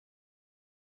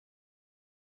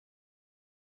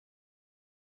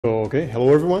Okay,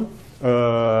 hello everyone.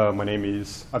 My name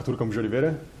is Artur Campos de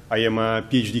Oliveira. I am a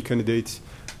PhD candidate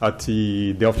at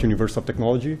the Delft University of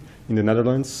Technology in the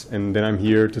Netherlands, and then I'm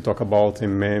here to talk about a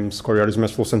MEMS Coriolis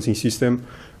mass flow sensing system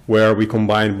where we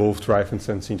combine both drive and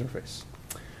sense interface.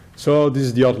 So this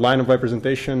is the outline of my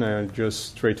presentation, and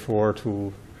just straightforward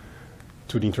to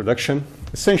the introduction.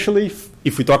 Essentially,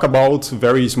 if we talk about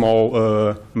very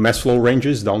small mass flow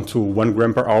ranges down to 1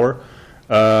 gram per hour,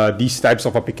 these types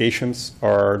of applications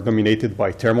are dominated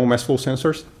by thermal mass flow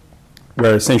sensors,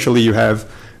 where essentially you have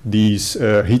these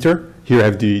heater. Here you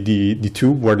have the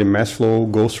tube where the mass flow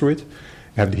goes through it. You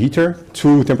have the heater,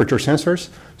 2 temperature sensors.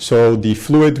 So the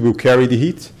fluid will carry the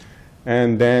heat,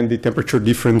 and then the temperature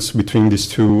difference between these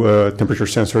 2 temperature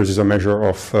sensors is a measure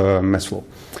of mass flow.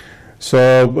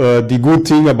 So the good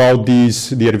thing about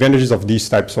the advantages of these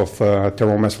types of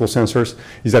thermal mass flow sensors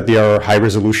is that they are high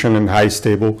resolution and highly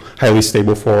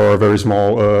stable for very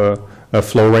small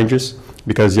flow ranges,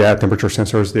 because temperature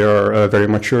sensors, they are very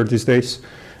mature these days.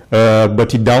 But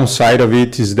the downside of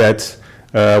it is that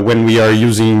when we are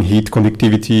using heat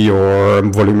conductivity or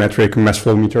volumetric mass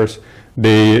flow meters,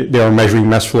 they are measuring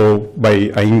mass flow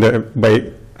by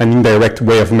an indirect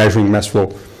way of measuring mass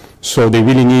flow. So they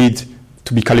really need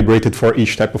to be calibrated for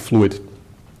each type of fluid.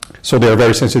 So they are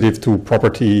very sensitive to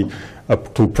property,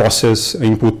 to process,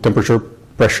 input, temperature,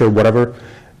 pressure, whatever,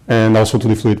 and also to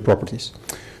the fluid properties.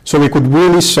 So we could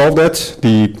really solve that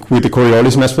with the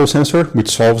Coriolis mass flow sensor, which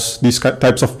solves these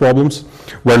types of problems,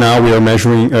 where now we are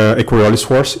measuring a Coriolis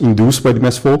force induced by the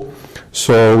mass flow.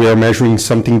 So we are measuring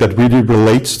something that really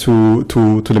relates to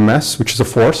the mass, which is a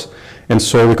force. And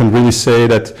so we can really say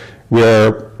that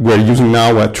we're using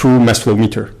now a true mass flow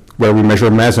meter, where we measure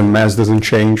mass, and mass doesn't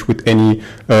change with any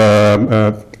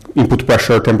input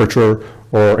pressure, temperature,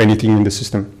 or anything in the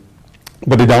system.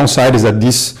 But the downside is that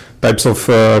these types of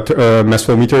mass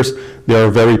flow meters, they are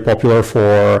very popular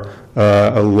for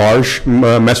large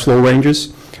mass flow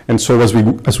ranges. And so as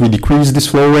we decrease this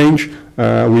flow range,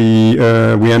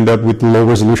 we end up with low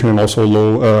resolution and also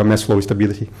low mass flow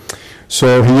stability.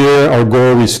 So here our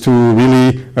goal is to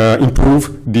really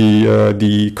improve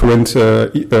the current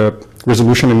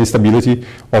resolution and stability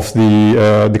of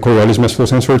the Coriolis mass flow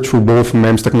sensor through both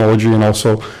MEMS technology and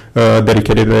also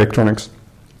dedicated electronics.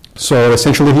 So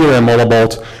essentially here I'm all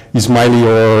about smiley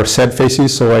or sad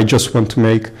faces, so I just want to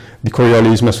make the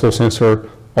Coriolis mass flow sensor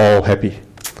all happy.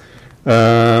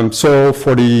 So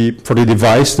for the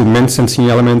device, the MEMS sensing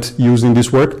element used in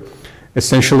this work,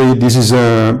 essentially this is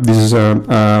a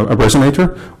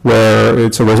resonator, where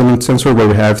it's a resonant sensor where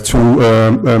we have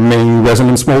 2 main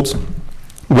resonance modes.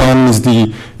 One is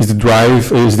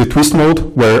the twist mode,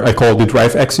 where I call the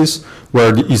drive axis,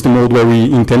 where is the mode where we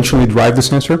intentionally drive the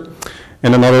sensor.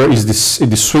 And another is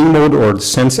the swing mode, or the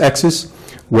sense axis,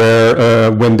 where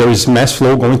when there is mass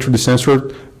flow going through the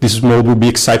sensor, this mode will be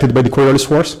excited by the Coriolis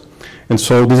force. And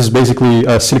so this is basically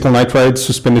a silicon nitride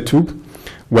suspended tube,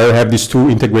 where I have these 2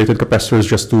 integrated capacitors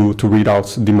just to read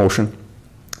out the motion.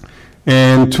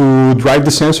 And to drive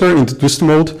the sensor into twist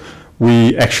mode,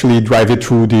 we actually drive it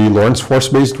through the Lorentz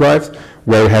force-based drive,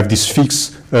 where we have this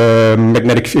fixed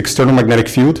external magnetic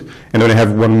field, and then we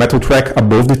have one metal track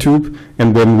above the tube,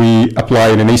 and when we apply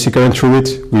an AC current through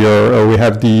it, we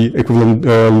have the equivalent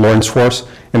Lorentz force,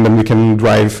 and then we can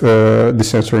drive the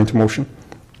sensor into motion.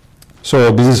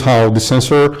 So this is how the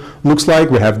sensor looks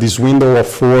like. We have this window of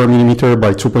 4 mm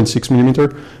by 2.6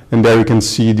 mm, and there you can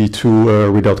see the 2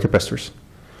 readout capacitors.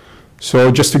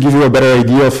 So just to give you a better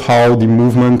idea of how the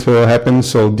movement happens,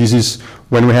 so this is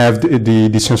when we have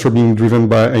the sensor being driven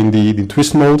in the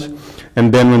twist mode,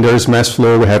 and then when there is mass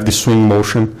flow, we have the swing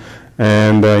motion,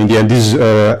 and in the end this is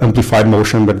amplified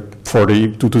motion, but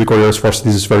due to the Coriolis force,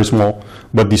 this is very small,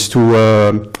 but these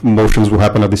 2 motions will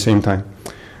happen at the same time.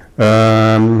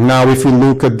 Now if we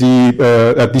look at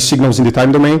these signals in the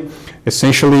time domain,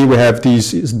 essentially we have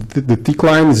the T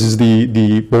line. This is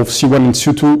the both C1 and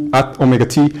C2 at omega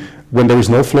t when there is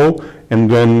no flow, and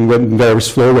when there is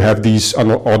flow, we have these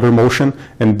other motion,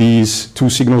 and these 2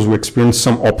 signals will experience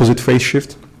some opposite phase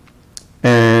shift,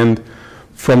 and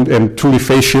through the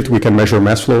phase shift we can measure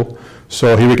mass flow.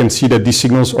 So here we can see that these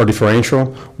signals are differential,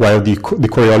 while the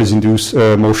Coriolis induced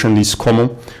motion is common.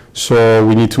 So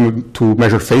we need to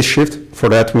measure phase shift. For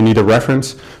that we need a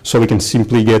reference, so we can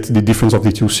simply get the difference of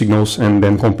the 2 signals and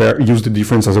then use the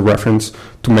difference as a reference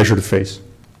to measure the phase.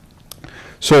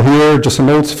 So here, just a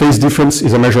note, phase difference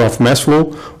is a measure of mass flow,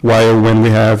 while when we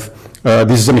have,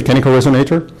 this is a mechanical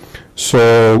resonator.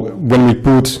 So when we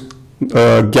put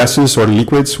gases or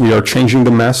liquids, we are changing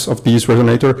the mass of this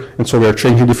resonator, and so we are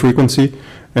changing the frequency.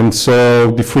 And so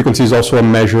the frequency is also a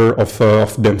measure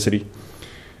of density.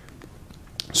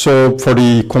 So for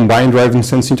the combined drive and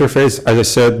sense interface, as I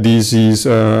said, this is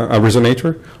a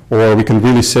resonator, or we can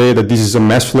really say that this is a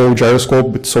mass flow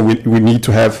gyroscope, but so we need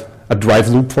to have a drive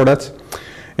loop for that.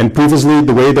 And previously,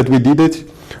 the way that we did it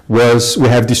was we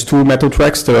have these two metal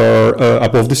tracks that are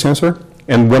above the sensor,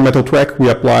 and one metal track we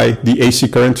apply the AC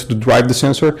current to drive the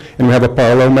sensor, and we have a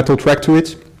parallel metal track to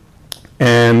it.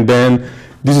 And then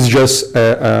this is just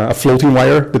a floating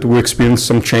wire that will experience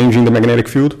some change in the magnetic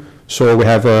field. So we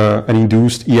have an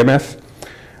induced EMF.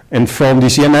 And from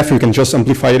this EMF, you can just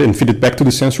amplify it and feed it back to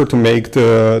the sensor to make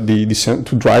to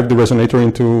drive the resonator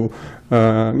into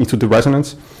the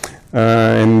resonance.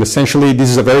 And essentially, this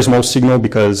is a very small signal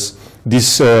because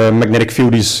this magnetic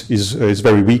field is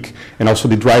very weak, and also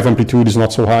the drive amplitude is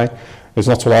not so high. It's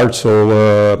not so large,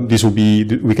 so this will be,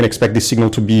 we can expect this signal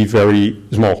to be very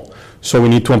small. So we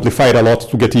need to amplify it a lot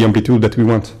to get the amplitude that we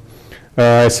want.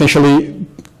 Essentially,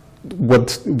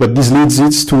 what this leads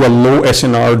is to a low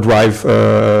SNR drive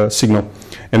signal.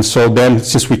 And so then,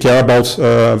 since we care about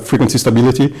frequency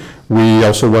stability, we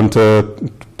also want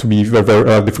to be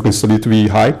the frequency stability to be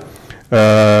high.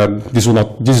 This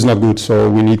is not good, so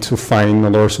we need to find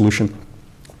another solution.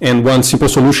 And one simple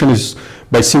solution is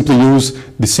by simply use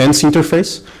the sense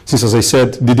interface, since, as I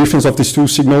said, the difference of these two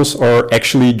signals are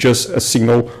actually just a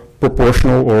signal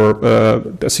proportional, or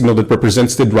a signal that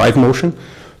represents the drive motion.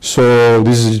 So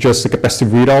this is just a capacitive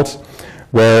readout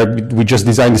where we just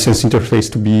design the sense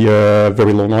interface to be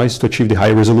very low noise to achieve the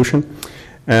high resolution.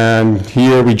 And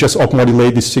here we just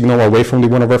up-modulate this signal away from the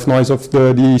 1/2 noise of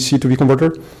the DC to V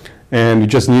converter. And we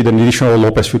just need an additional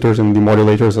low-pass filters and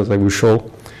demodulators, as I will show.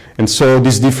 And so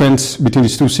this difference between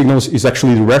these two signals is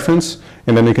actually the reference,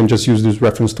 and then we can just use this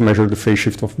reference to measure the phase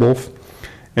shift of both.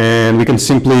 And we can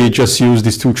simply just use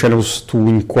these two channels to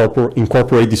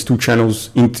incorporate these two channels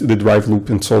into the drive loop,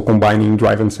 and so combining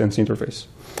drive and sense interface.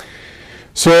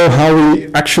 So how we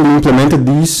actually implemented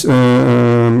these,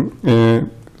 the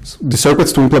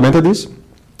circuits to implement this.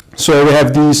 So we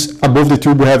have these above the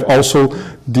tube. We have also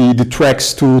the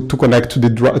tracks to connect to the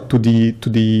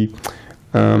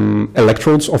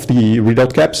electrodes of the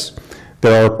readout caps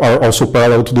that are also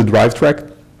parallel to the drive track.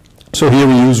 So here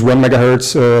we use 1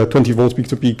 megahertz 20 volt peak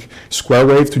to peak square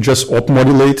wave to just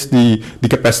up-modulate the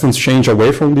capacitance change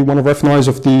away from the 1/2 noise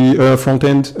of the front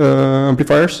end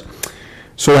amplifiers.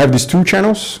 So I have these two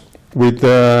channels with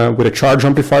a charge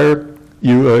amplifier.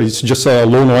 It's just a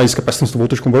low noise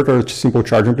capacitance-to-voltage converter, it's a simple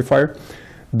charge amplifier.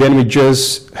 Then we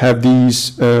just have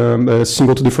these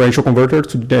single to differential converter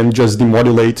to then just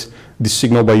demodulate the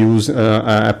signal by using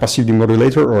a passive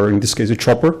demodulator, or in this case a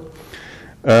chopper.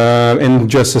 And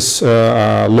just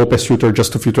a low-pass filter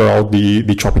just to filter out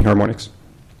the chopping harmonics.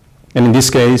 And in this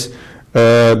case,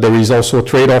 there is also a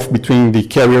trade-off between the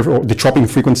carrier, or the chopping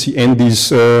frequency, and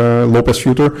this low-pass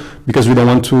filter, because we don't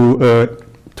want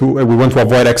we want to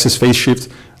avoid excess phase shift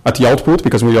at the output,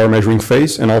 because we are measuring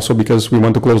phase, and also because we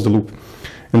want to close the loop.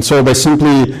 And so by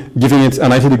simply giving it a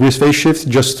 90 degrees phase shift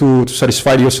just to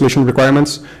satisfy the oscillation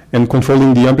requirements, and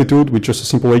controlling the amplitude with just a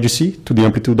simple AGC to the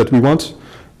amplitude that we want,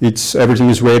 everything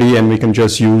is ready, and we can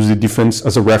just use the difference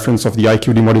as a reference of the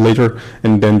IQ demodulator,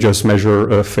 and then just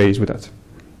measure phase with that.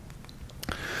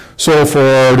 So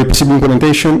for the PCB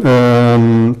implementation,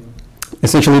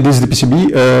 essentially this is the PCB.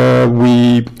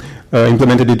 We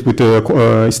implemented it with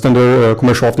standard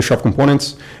commercial off-the-shelf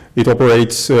components. It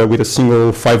operates with a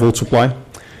single 5-volt supply.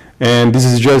 And this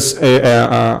is just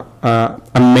a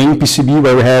main PCB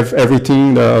where we have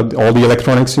everything, all the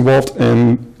electronics involved,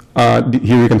 and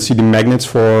here you can see the magnets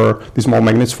the small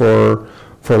magnets for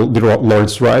the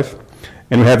large drive.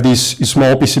 And we have this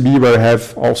small PCB where we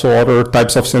have also other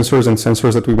types of sensors and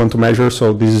sensors that we want to measure.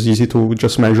 So this is easy to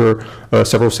just measure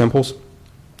several samples.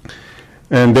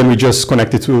 And then we just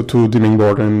connect it to the main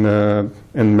board and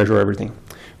measure everything.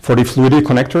 For the fluidic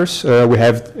connectors, we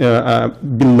have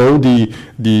below the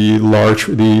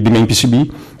main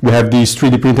PCB, we have these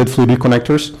 3D printed fluidic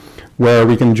connectors, where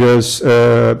we can just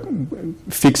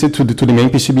fix it to the main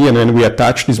PCB, and then we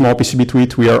attach the small PCB to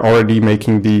it. We are already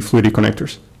making the fluidic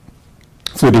connections.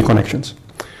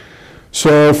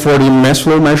 So for the mass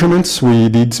flow measurements, we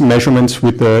did measurements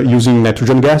with using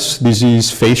nitrogen gas. This is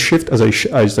phase shift, as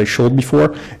I showed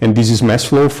before, and this is mass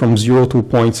flow from 0 to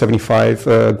 0.75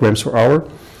 grams per hour.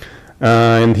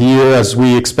 And here, as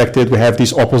we expected, we have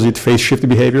this opposite phase shift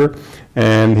behavior.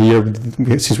 And here,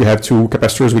 since we have two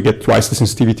capacitors, we get twice the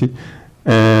sensitivity.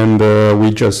 And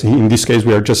in this case,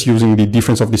 we are just using the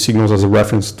difference of the signals as a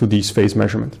reference to this phase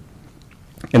measurement.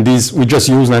 And we just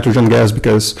use nitrogen gas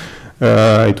because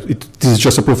this is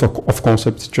just a proof of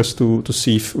concept, just to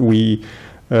see if we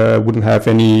wouldn't have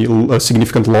any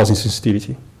significant loss in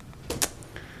sensitivity.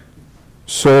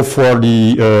 So for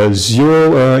the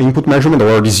zero input measurement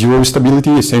or the zero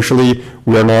stability, essentially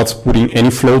we are not putting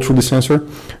any flow through the sensor.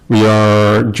 We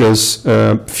are just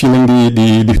filling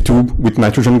the tube with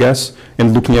nitrogen gas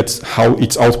and looking at how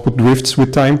its output drifts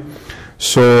with time.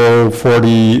 So for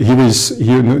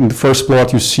here in the first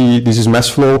plot you see this is mass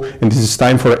flow and this is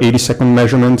time for 80-second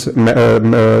measurement,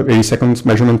 80 seconds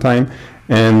measurement time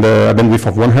and a bandwidth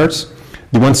of 1 Hertz.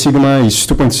 The 1 sigma is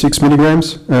 2.6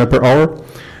 milligrams per hour.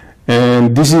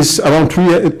 And this is around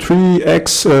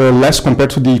 3x less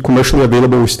compared to the commercially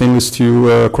available stainless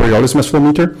steel Coriolis mass flow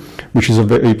meter, which is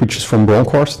from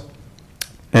Bronkhorst.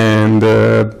 And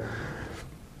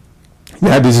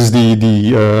yeah, this is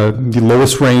the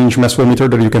lowest range mass flow meter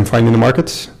that you can find in the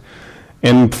market.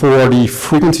 And for the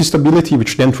frequency stability,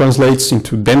 which then translates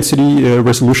into density,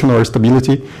 resolution, or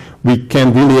stability, we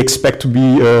can really expect to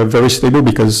be very stable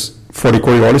because for the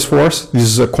Coriolis force, this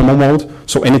is a common mode,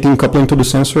 so anything coupling to the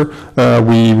sensor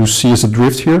we will see as a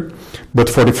drift here. But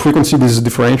for the frequency, this is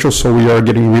differential, so we are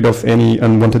getting rid of any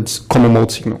unwanted common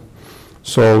mode signal.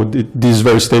 So this is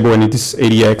very stable, and it is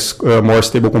 80x more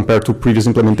stable compared to previous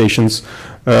implementations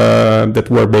that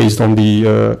were based on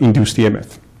the induced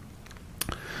EMF.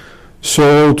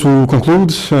 So to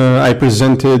conclude, I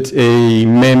presented a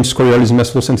MEMS Coriolis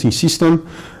mass flow sensing system.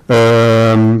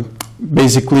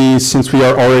 Basically, since we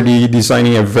are already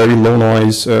designing a very low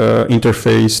noise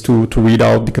interface to read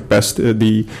out the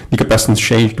capacitance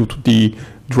change due to the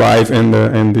drive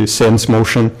and the sense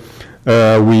motion,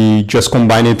 we just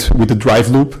combine it with the drive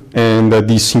loop, and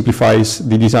this simplifies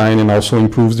the design and also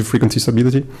improves the frequency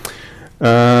stability.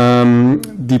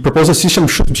 The proposed system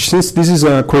should, since this is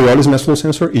a Coriolis mass flow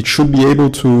sensor, it should be able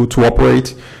to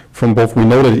operate from both. We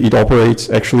know that it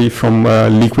operates actually from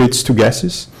liquids to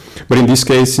gases. But in this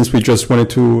case, since we just wanted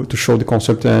to show the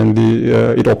concept and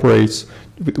it operates,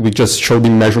 we just showed the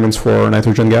measurements for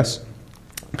nitrogen gas.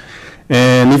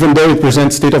 And even though it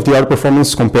presents state-of-the-art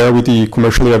performance compared with the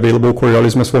commercially available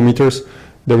Coriolis mass flow meters,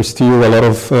 there is still a lot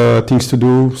of things to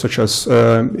do, such as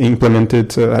have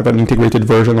an integrated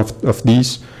version of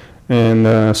these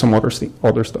and some other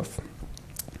stuff.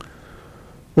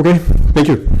 Okay, thank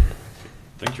you.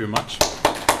 Thank you very much.